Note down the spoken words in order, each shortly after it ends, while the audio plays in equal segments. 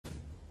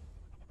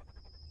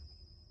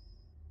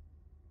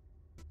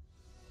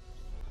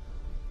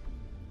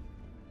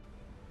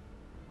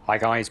Hi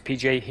guys,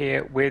 PJ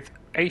here with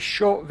a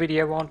short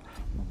video on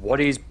what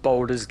is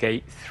Baldur's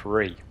Gate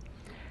 3.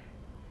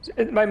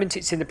 At the moment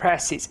it's in the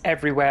press, it's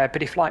everywhere,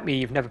 but if like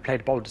me you've never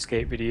played a Baldur's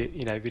Gate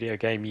video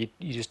game, you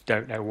just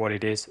don't know what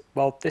it is.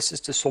 Well, this is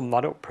to sum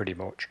that up pretty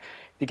much.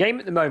 The game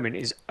at the moment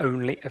is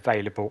only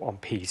available on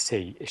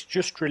PC. It's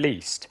just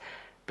released,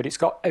 but it's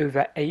got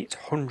over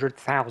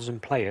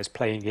 800,000 players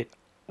playing it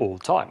all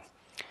the time.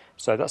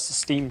 So that's the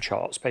Steam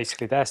charts.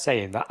 Basically, they're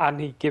saying that at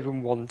any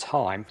given one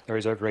time, there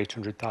is over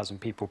 800,000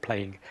 people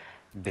playing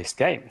this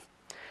game.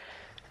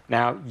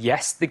 Now,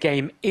 yes, the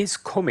game is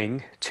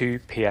coming to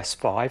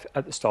PS5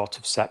 at the start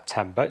of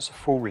September. It's a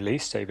full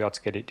release, so you'll be able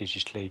to get it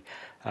digitally,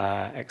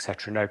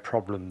 etc. No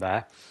problem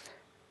there.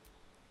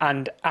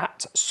 And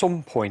at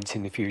some point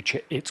in the future,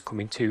 it's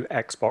coming to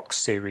Xbox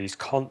Series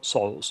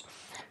consoles.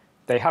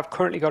 They have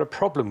currently got a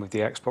problem with the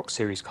Xbox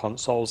Series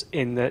consoles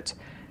in that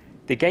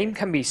the game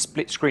can be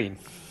split screen.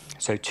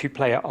 So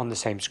two-player on the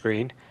same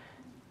screen,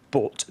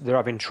 but they're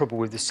having trouble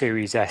with the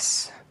Series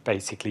S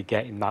basically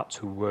getting that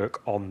to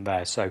work on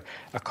there. So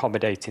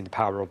accommodating the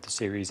power of the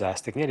Series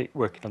S. They can get it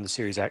working on the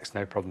Series X,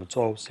 no problem at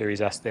all.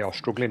 Series S, they are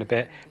struggling a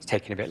bit. It's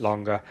taking a bit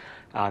longer.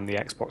 And the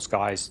Xbox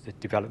guys, the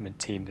development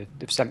team,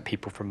 they've sent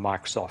people from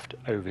Microsoft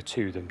over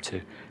to them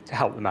to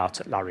help them out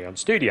at Larian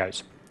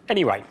Studios.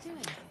 Anyway,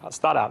 that's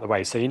that out of the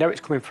way. So you know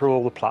it's coming through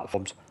all the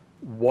platforms.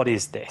 What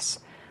is this?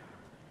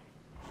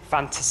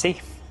 Fantasy.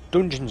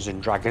 Dungeons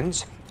and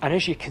Dragons, and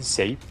as you can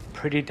see,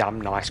 pretty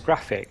damn nice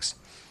graphics.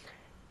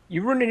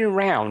 You're running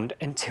around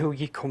until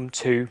you come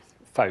to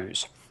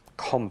foes,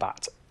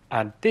 combat,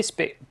 and this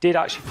bit did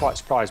actually quite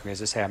surprise me.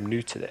 As I say, I'm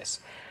new to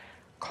this.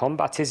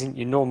 Combat isn't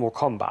your normal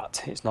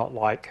combat. It's not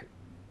like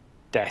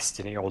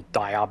Destiny or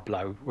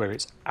Diablo where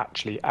it's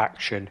actually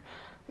action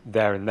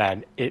there and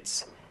then.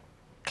 It's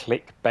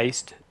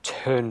click-based,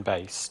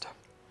 turn-based.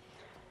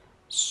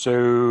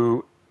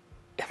 So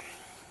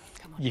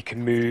you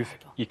can move,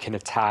 you can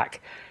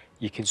attack,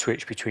 you can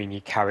switch between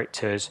your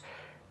characters,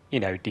 you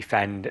know,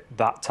 defend,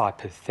 that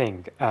type of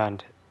thing.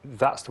 And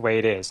that's the way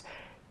it is.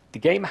 The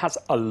game has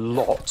a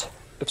lot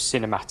of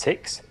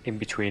cinematics in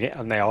between it,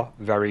 and they are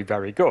very,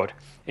 very good.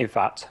 In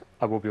fact,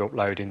 I will be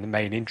uploading the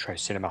main intro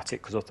cinematic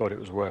because I thought it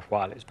was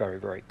worthwhile. It's very,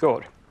 very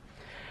good.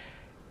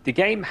 The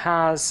game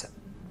has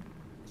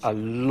a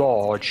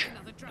large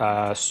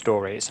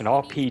story. It's an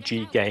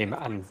RPG game,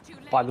 and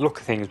by the look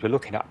of things, we're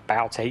looking at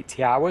about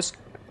 80 hours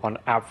on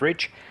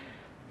average,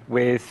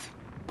 with,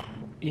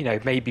 you know,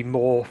 maybe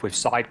more with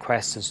side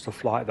quests and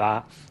stuff like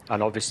that.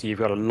 And obviously you've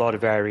got a lot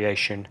of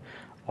variation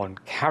on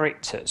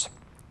characters.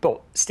 But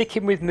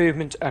sticking with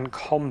movement and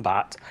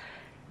combat,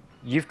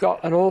 you've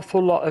got an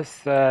awful lot of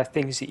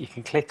things that you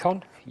can click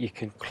on. You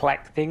can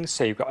collect things,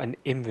 so you've got an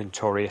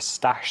inventory, a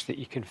stash that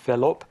you can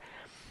fill up.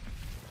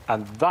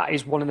 And that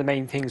is one of the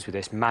main things with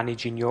this,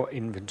 managing your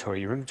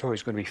inventory. Your inventory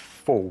is going to be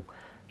full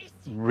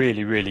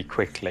really, really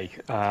quickly,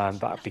 and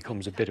that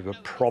becomes a bit of a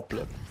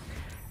problem.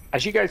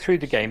 As you go through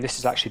the game, this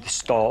is actually the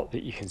start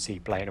that you can see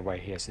playing away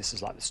here. So this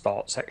is like the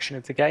start section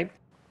of the game.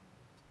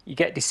 You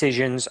get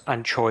decisions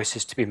and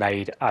choices to be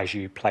made as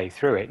you play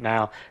through it.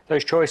 Now,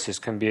 those choices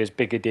can be as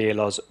big a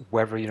deal as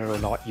whether or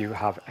not you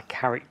have a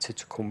character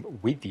to come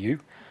with you,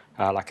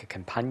 like a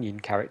companion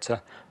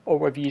character, or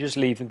whether you just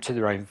leave them to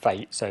their own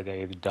fate, so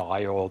they either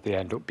die or they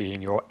end up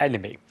being your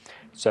enemy.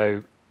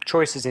 So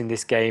choices in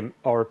this game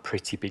are a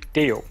pretty big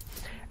deal.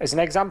 As an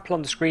example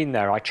on the screen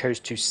there, I chose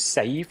to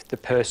save the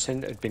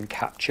person that had been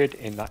captured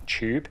in that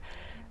tube.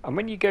 And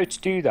when you go to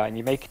do that and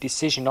you make a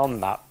decision on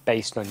that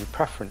based on your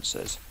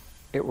preferences,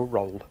 it will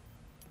roll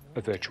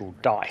a virtual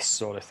dice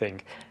sort of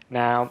thing.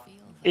 Now,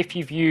 if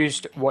you've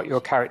used what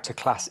your character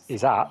class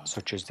is at,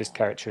 such as this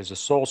character is a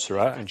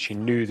sorcerer and she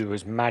knew there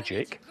was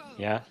magic,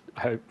 yeah,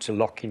 hope to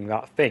locking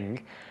that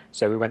thing.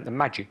 So we went the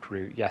magic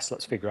route. Yes,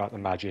 let's figure out the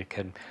magic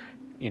and,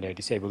 you know,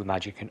 disable the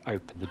magic and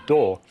open the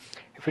door.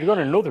 If we'd gone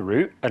another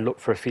route and looked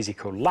for a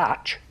physical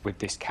latch with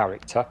this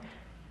character,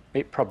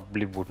 it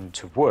probably wouldn't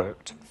have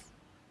worked.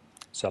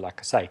 So like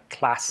I say,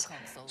 class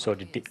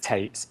sort of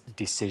dictates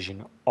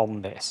decision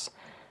on this.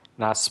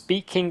 Now,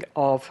 speaking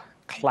of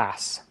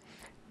class,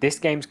 this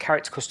game's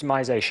character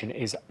customization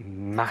is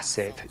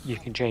massive. You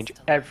can change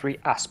every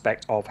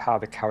aspect of how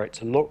the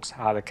character looks,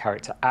 how the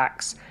character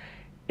acts,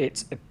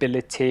 its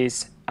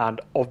abilities, and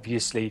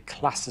obviously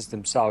classes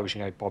themselves,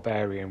 you know,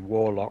 barbarian,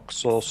 warlock,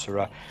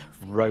 sorcerer,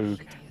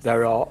 rogue.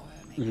 There are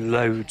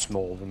loads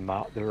more than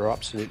that. There are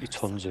absolutely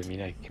tons of them. You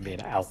know, you can be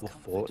an elf,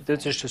 or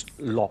there's just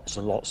lots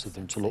and lots of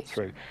them to look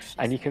through.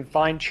 And you can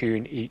fine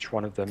tune each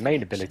one of the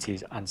main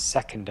abilities and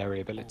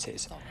secondary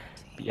abilities.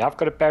 But you have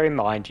got to bear in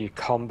mind your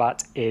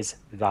combat is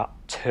that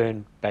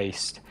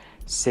turn-based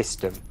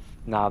system.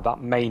 Now,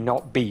 that may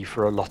not be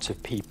for a lot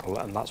of people,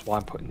 and that's why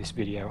I'm putting this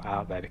video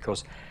out there,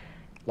 because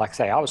like I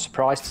say, I was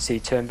surprised to see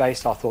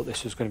turn-based. I thought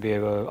this was going to be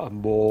a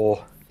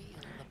more,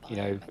 you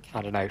know,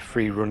 I don't know,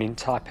 free-running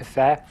type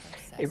affair.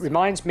 It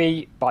reminds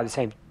me, by the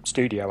same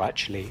studio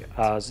actually,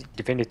 as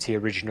Divinity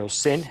Original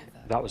Sin.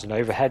 That was an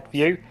overhead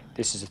view.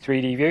 This is a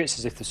 3D view. It's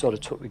as if they sort of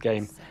took the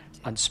game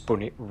and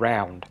spun it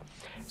round.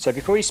 So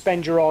before you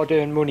spend your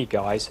hard-earned money,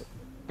 guys,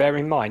 bear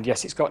in mind,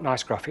 yes, it's got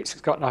nice graphics,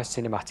 it's got nice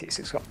cinematics,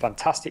 it's got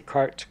fantastic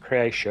character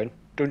creation,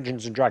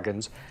 Dungeons and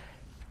Dragons,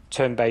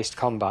 turn-based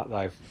combat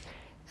though.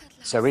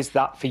 So is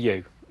that for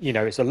you? You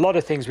know, it's a lot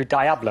of things with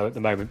Diablo at the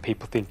moment,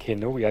 people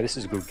thinking, oh yeah, this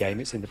is a good game,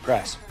 it's in the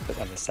press, but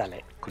then they sell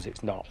it because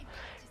it's not.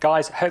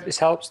 Guys, I hope this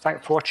helps.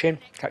 Thanks for watching.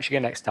 Catch you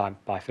again next time.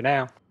 Bye for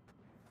now.